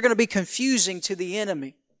 But they're going to be confusing to the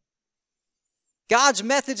enemy. God's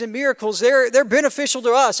methods and miracles, they're beneficial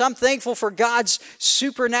to us. I'm thankful for God's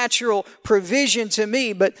supernatural provision to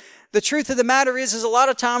me, but the truth of the matter is a lot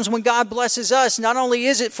of times when God blesses us, not only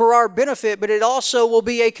is it for our benefit, but it also will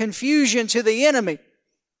be a confusion to the enemy.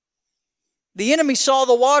 The enemy saw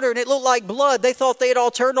the water and it looked like blood. They thought they had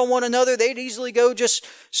all turned on one another. They'd easily go just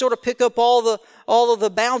sort of pick up all of the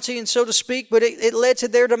bounty, and so to speak, but it led to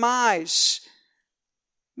their demise.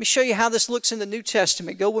 Let me show you how this looks in the New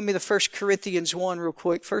Testament. Go with me to 1 Corinthians 1 real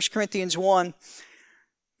quick. 1 Corinthians 1,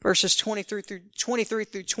 verses 23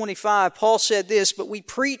 through 25. Paul said this, "But we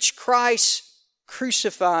preach Christ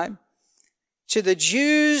crucified. To the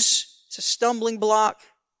Jews, it's a stumbling block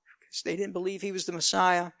because they didn't believe He was the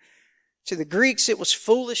Messiah. To the Greeks, it was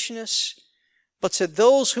foolishness. But to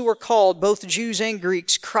those who are called, both Jews and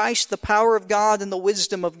Greeks, Christ, the power of God and the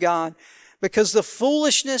wisdom of God. Because the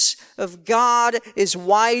foolishness of God is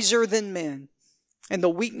wiser than men, and the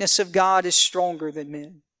weakness of God is stronger than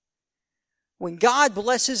men." When God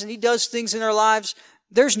blesses and He does things in our lives,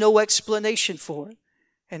 there's no explanation for it.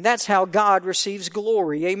 And that's how God receives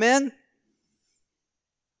glory. Amen?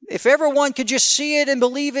 If everyone could just see it and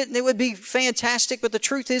believe it, it would be fantastic. But the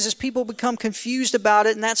truth is people become confused about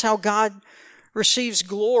it, and that's how God receives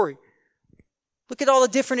glory. Look at all the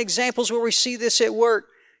different examples where we see this at work.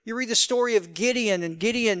 You read the story of Gideon, and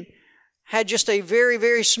Gideon had just a very,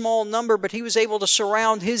 very small number, but he was able to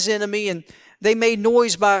surround his enemy, and they made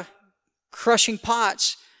noise by crushing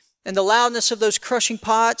pots. And the loudness of those crushing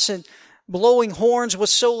pots and blowing horns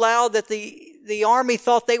was so loud that the army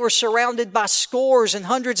thought they were surrounded by scores and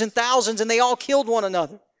hundreds and thousands, and they all killed one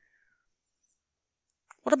another.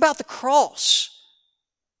 What about the cross?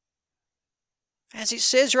 As it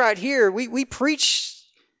says right here, we preach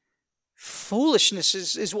foolishness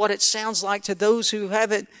is what it sounds like to those who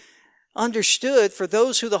haven't understood. For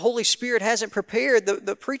those who the Holy Spirit hasn't prepared,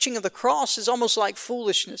 the preaching of the cross is almost like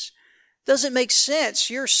foolishness. Doesn't make sense.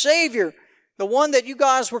 Your Savior, the one that you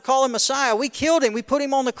guys were calling Messiah, we killed him. We put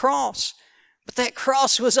him on the cross. But that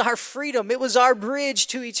cross was our freedom. It was our bridge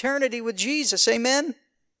to eternity with Jesus. Amen?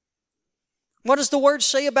 What does the Word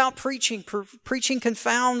say about preaching? Preaching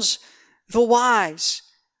confounds the wise.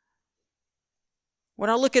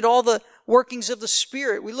 When I look at all the workings of the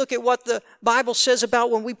Spirit, we look at what the Bible says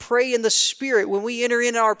about when we pray in the Spirit, when we enter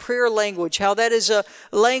into our prayer language, how that is a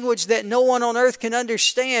language that no one on earth can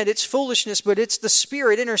understand. It's foolishness, but it's the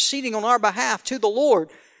Spirit interceding on our behalf to the Lord.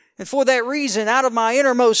 And for that reason, out of my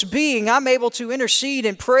innermost being, I'm able to intercede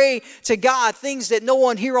and pray to God things that no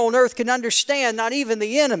one here on earth can understand, not even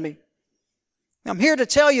the enemy. I'm here to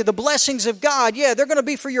tell you the blessings of God, they're going to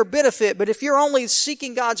be for your benefit, but if you're only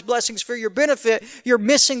seeking God's blessings for your benefit, you're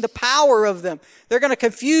missing the power of them. They're going to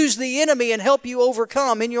confuse the enemy and help you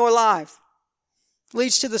overcome in your life.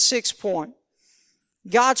 Leads to the sixth point.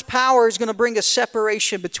 God's power is going to bring a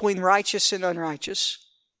separation between righteous and unrighteous.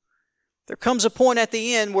 There comes a point at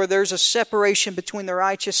the end where there's a separation between the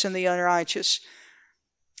righteous and the unrighteous.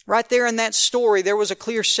 Right there in that story, there was a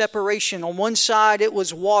clear separation. On one side, it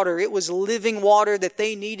was water. It was living water that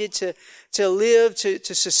they needed to live,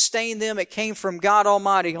 to sustain them. It came from God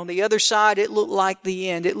Almighty. On the other side, it looked like the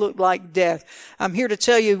end. It looked like death. I'm here to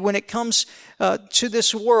tell you, when it comes to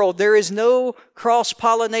this world, there is no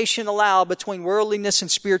cross-pollination allowed between worldliness and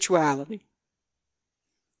spirituality.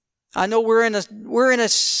 I know we're in a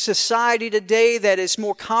society today that is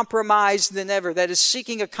more compromised than ever, that is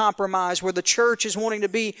seeking a compromise, where the church is wanting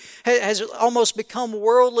to has almost become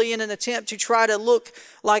worldly in an attempt to try to look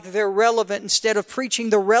like they're relevant instead of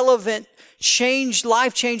preaching the relevant,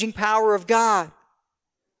 life-changing power of God.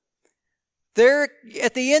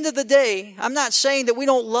 At the end of the day, I'm not saying that we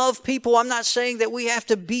don't love people. I'm not saying that we have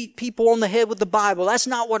to beat people on the head with the Bible. That's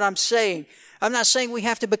not what I'm saying. I'm not saying we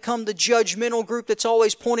have to become the judgmental group that's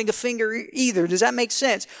always pointing a finger either. Does that make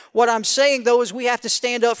sense? What I'm saying, though, is we have to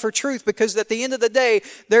stand up for truth, because at the end of the day,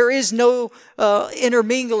 there is no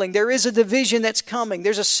intermingling. There is a division that's coming.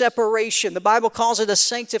 There's a separation. The Bible calls it a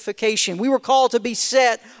sanctification. We were called to be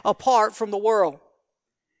set apart from the world.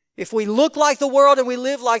 If we look like the world and we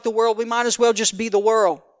live like the world, we might as well just be the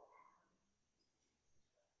world.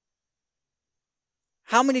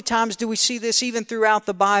 How many times do we see this even throughout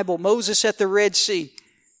the Bible? Moses at the Red Sea.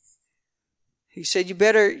 He said, you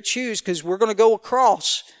better choose, because we're going to go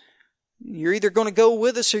across. You're either going to go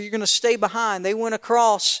with us or you're going to stay behind. They went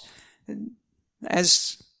across.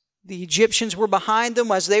 As the Egyptians were behind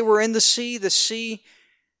them, as they were in the sea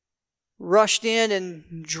rushed in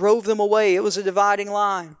and drove them away. It was a dividing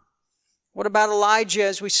line. What about Elijah?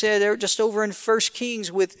 As we said, they're just over in 1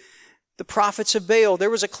 Kings with the prophets of Baal.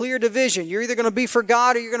 There was a clear division. You're either going to be for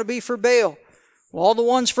God or you're going to be for Baal. Well, all the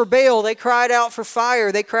ones for Baal, they cried out for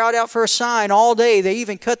fire. They cried out for a sign all day. They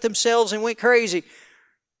even cut themselves and went crazy.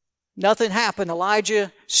 Nothing happened.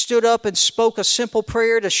 Elijah stood up and spoke a simple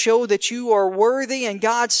prayer to show that you are worthy, and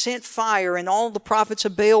God sent fire, and all the prophets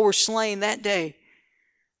of Baal were slain that day.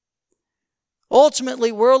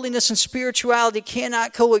 Ultimately, worldliness and spirituality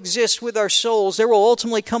cannot coexist with our souls. There will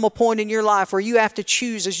ultimately come a point in your life where you have to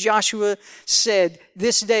choose, as Joshua said,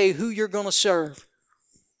 this day who you're going to serve.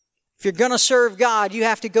 If you're going to serve God, you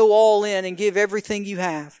have to go all in and give everything you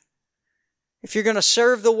have. If you're going to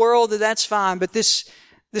serve the world, then that's fine. But this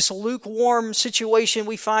lukewarm situation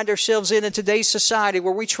we find ourselves in today's society,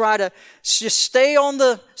 where we try to just stay on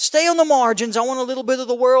the margins. I want a little bit of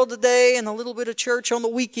the world today and a little bit of church on the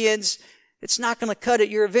weekends. It's not going to cut it.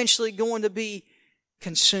 You're eventually going to be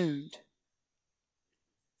consumed.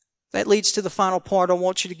 That leads to the final part I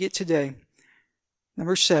want you to get today.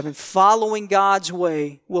 Number 7, following God's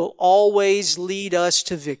way will always lead us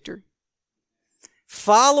to victory.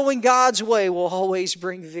 Following God's way will always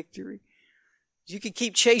bring victory. You can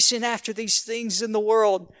keep chasing after these things in the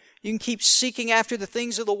world. You can keep seeking after the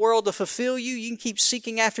things of the world to fulfill you. You can keep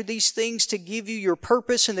seeking after these things to give you your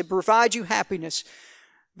purpose and to provide you happiness.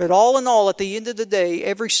 But all in all, at the end of the day,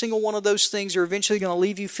 every single one of those things are eventually going to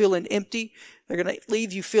leave you feeling empty. They're going to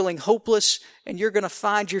leave you feeling hopeless, and you're going to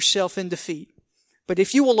find yourself in defeat. But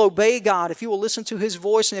if you will obey God, if you will listen to His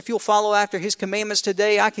voice, and if you'll follow after His commandments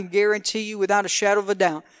today, I can guarantee you without a shadow of a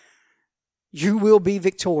doubt, you will be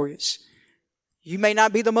victorious. You may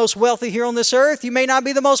not be the most wealthy here on this earth. You may not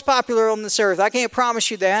be the most popular on this earth. I can't promise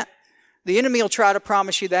you that. The enemy will try to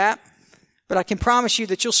promise you that. But I can promise you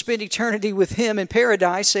that you'll spend eternity with Him in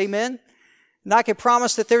paradise. Amen. And I can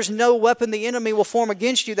promise that there's no weapon the enemy will form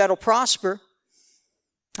against you that'll prosper.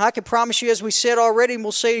 I can promise you, as we said already, and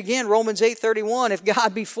we'll say it again, Romans 8:31, if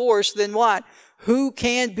God be for us, then what? Who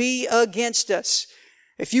can be against us?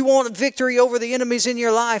 If you want victory over the enemies in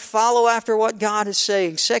your life, follow after what God is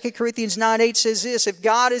saying. 2 Corinthians 9:8 says this, if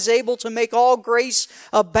God is able to make all grace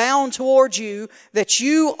abound towards you, that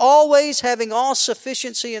you always having all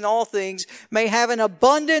sufficiency in all things may have an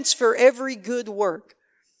abundance for every good work.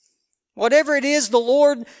 Whatever it is the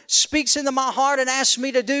Lord speaks into my heart and asks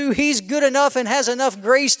me to do, He's good enough and has enough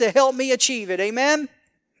grace to help me achieve it. Amen?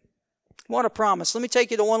 What a promise. Let me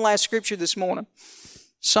take you to one last scripture this morning.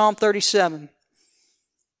 Psalm 37.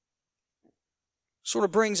 Sort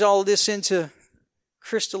of brings all of this into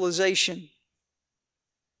crystallization.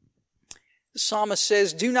 The psalmist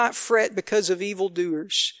says, do not fret because of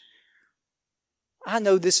evildoers. I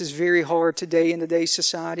know this is very hard today in today's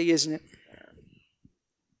society, isn't it?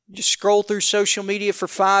 Just scroll through social media for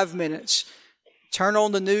 5 minutes. Turn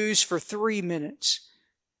on the news for 3 minutes.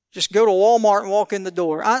 Just go to Walmart and walk in the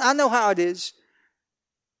door. I know how it is.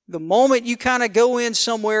 The moment you kind of go in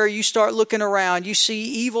somewhere, you start looking around, you see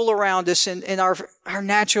evil around us, and our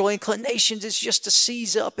natural inclinations is just to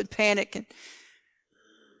seize up and panic. And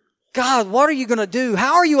God, what are you going to do?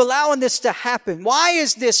 How are you allowing this to happen? Why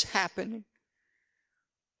is this happening?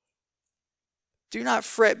 Do not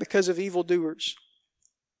fret because of evildoers,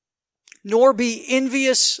 nor be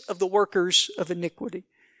envious of the workers of iniquity.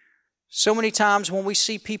 So many times when we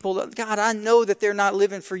see people, God, I know that they're not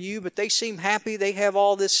living for you, but they seem happy, they have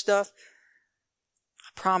all this stuff. I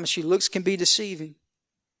promise you, looks can be deceiving.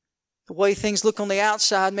 The way things look on the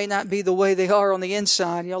outside may not be the way they are on the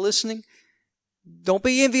inside. Y'all listening? Don't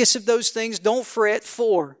be envious of those things. Don't fret,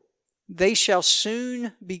 for they shall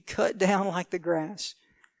soon be cut down like the grass.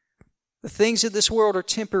 The things of this world are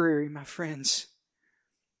temporary, my friends.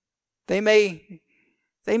 They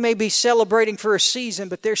may be celebrating for a season,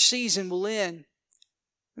 but their season will end.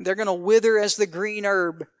 They're going to wither as the green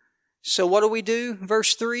herb. So what do?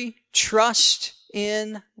 Verse 3, trust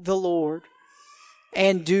in the Lord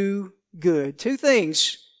and do good. 2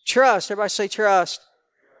 things. Trust. Everybody say trust.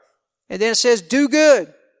 And then it says do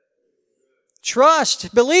good.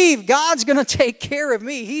 Trust. Believe God's going to take care of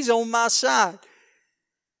me. He's on my side.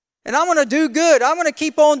 And I'm going to do good. I'm going to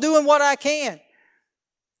keep on doing what I can.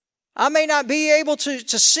 I may not be able to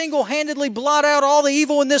single-handedly blot out all the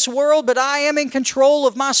evil in this world, but I am in control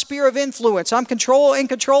of my sphere of influence. I'm in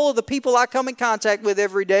control of the people I come in contact with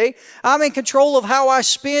every day. I'm in control of how I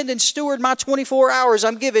spend and steward my 24 hours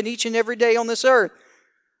I'm given each and every day on this earth.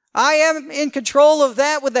 I am in control of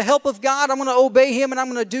that with the help of God. I'm going to obey Him and I'm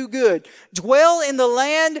going to do good. Dwell in the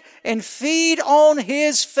land and feed on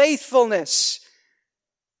His faithfulness.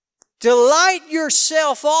 Delight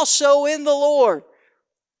yourself also in the Lord.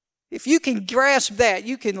 If you can grasp that,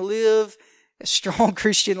 you can live a strong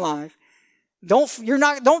Christian life. Don't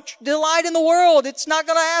delight in the world. It's not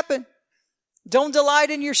going to happen. Don't delight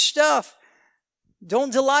in your stuff.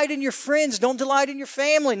 Don't delight in your friends. Don't delight in your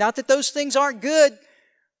family. Not that those things aren't good,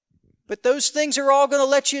 but those things are all going to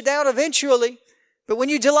let you down eventually. But when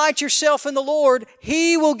you delight yourself in the Lord,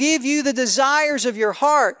 He will give you the desires of your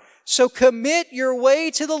heart. So commit your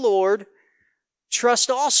way to the Lord. Trust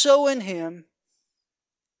also in Him,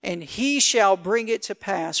 and He shall bring it to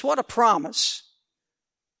pass. What a promise.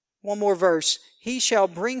 One more verse. He shall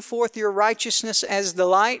bring forth your righteousness as the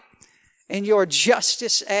light and your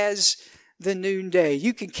justice as the noonday.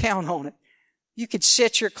 You can count on it. You can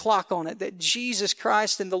set your clock on it that Jesus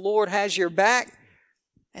Christ and the Lord has your back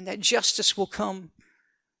and that justice will come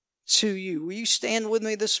to you. Will you stand with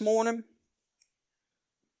me this morning?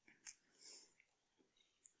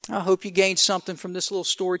 I hope you gained something from this little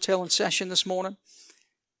storytelling session this morning.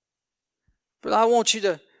 But I want you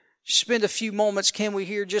to spend a few moments, can we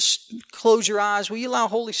here, just close your eyes. Will you allow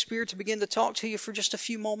Holy Spirit to begin to talk to you for just a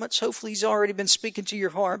few moments? Hopefully He's already been speaking to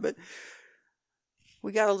your heart, but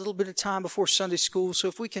we got a little bit of time before Sunday school, so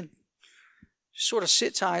if we can sort of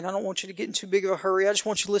sit tight. I don't want you to get in too big of a hurry. I just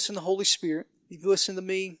want you to listen to the Holy Spirit. You've listened to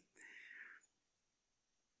me.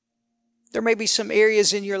 There may be some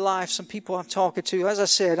areas in your life, some people I'm talking to. As I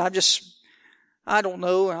said, I don't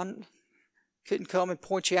know. I couldn't come and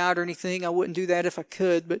point you out or anything. I wouldn't do that if I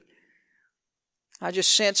could. But I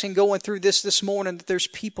just sense in going through this morning that there's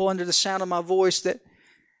people under the sound of my voice that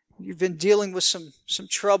you've been dealing with some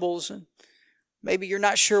troubles. And maybe you're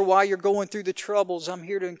not sure why you're going through the troubles. I'm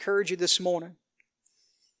here to encourage you this morning.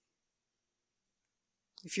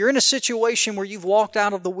 If you're in a situation where you've walked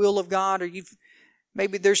out of the will of God, or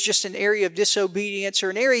maybe there's just an area of disobedience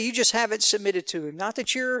or an area you just haven't submitted to Him. Not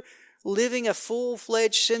that you're living a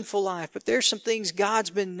full-fledged sinful life, but there's some things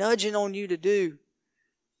God's been nudging on you to do.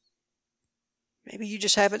 Maybe you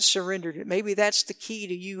just haven't surrendered it. Maybe that's the key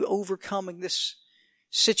to you overcoming this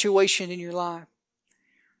situation in your life.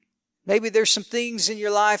 Maybe there's some things in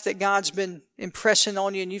your life that God's been impressing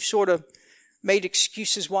on you and you've sort of made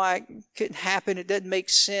excuses why it couldn't happen. It doesn't make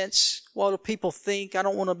sense. What do people think? I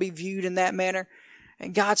don't want to be viewed in that manner.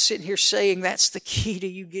 And God's sitting here saying that's the key to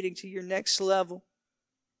you getting to your next level.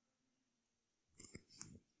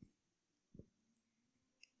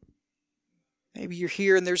 Maybe you're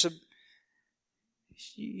here and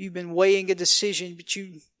you've been weighing a decision, but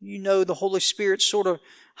you know the Holy Spirit's sort of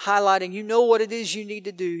highlighting. You know what it is you need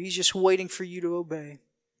to do. He's just waiting for you to obey.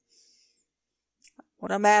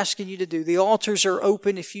 What I'm asking you to do, the altars are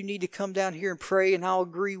open if you need to come down here and pray, and I'll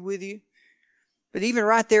agree with you. But even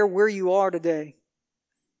right there where you are today,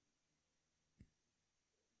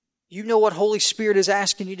 you know what Holy Spirit is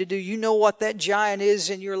asking you to do. You know what that giant is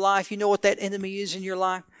in your life. You know what that enemy is in your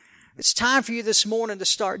life. It's time for you this morning to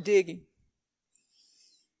start digging.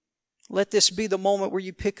 Let this be the moment where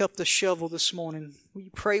you pick up the shovel this morning. Will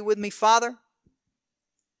you pray with me, Father?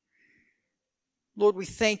 Lord, we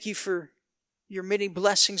thank you for your many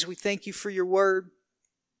blessings. We thank you for your word.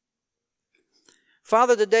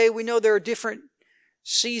 Father, today we know there are different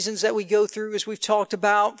seasons that we go through as we've talked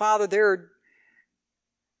about. Father, there are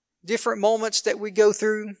different moments that we go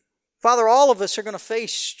through. Father, all of us are going to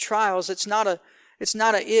face trials. It's not a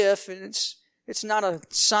if, and it's not a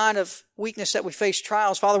sign of weakness that we face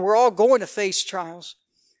trials. Father, we're all going to face trials.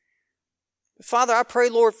 Father, I pray,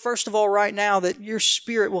 Lord, first of all right now that your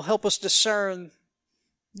Spirit will help us discern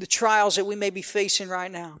the trials that we may be facing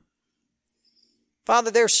right now.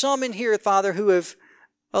 Father, there's some in here, Father, who have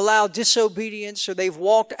allowed disobedience, or they've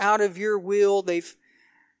walked out of your will. They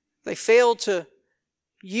failed to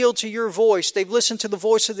yield to your voice. They've listened to the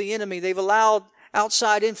voice of the enemy. They've allowed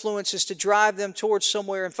outside influences to drive them towards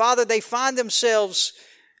somewhere. And Father, they find themselves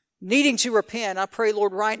needing to repent. I pray,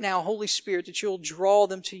 Lord, right now, Holy Spirit, that you'll draw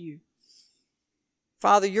them to you.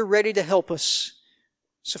 Father, you're ready to help us.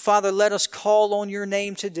 So Father, let us call on your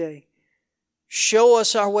name today. Show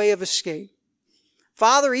us our way of escape.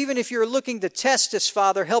 Father, even if you're looking to test us,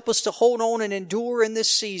 Father, help us to hold on and endure in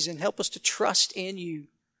this season. Help us to trust in you.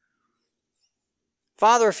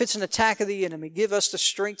 Father, if it's an attack of the enemy, give us the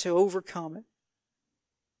strength to overcome it.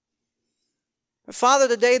 But Father,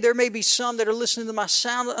 today there may be some that are listening to my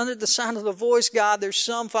sound, under the sound of the voice, God. There's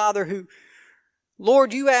some, Father, who,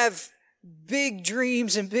 Lord, you have big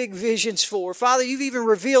dreams and big visions for. Father, you've even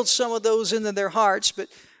revealed some of those into their hearts. But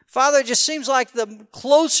Father, it just seems like the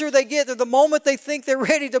closer they get to the moment they think they're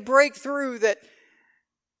ready to break through, that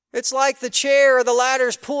it's like the chair or the ladder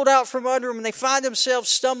is pulled out from under them and they find themselves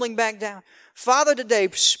stumbling back down. Father, today,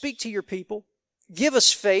 speak to your people. Give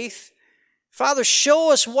us faith. Father,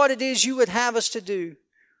 show us what it is you would have us to do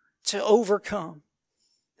to overcome.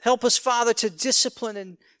 Help us, Father, to discipline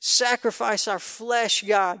and sacrifice our flesh,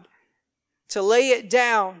 God, to lay it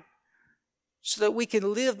down so that we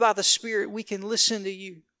can live by the Spirit. We can listen to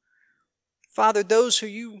you. Father, those who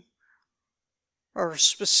you are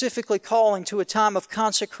specifically calling to a time of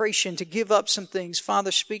consecration to give up some things,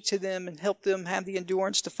 Father, speak to them and help them have the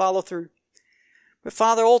endurance to follow through. But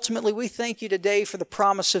Father, ultimately, we thank you today for the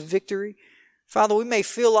promise of victory. Father, we may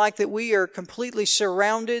feel like that we are completely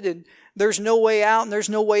surrounded and there's no way out and there's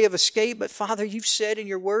no way of escape. But Father, you've said in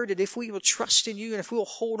your word that if we will trust in you and if we will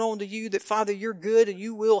hold on to you, that Father, you're good and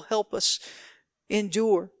you will help us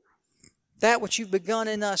endure. That which you've begun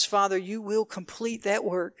in us, Father, you will complete that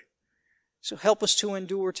work. So help us to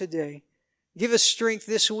endure today. Give us strength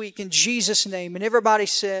this week in Jesus' name. And everybody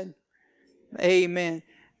said, amen.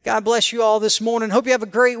 God bless you all this morning. Hope you have a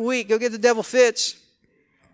great week. Go give the devil fits.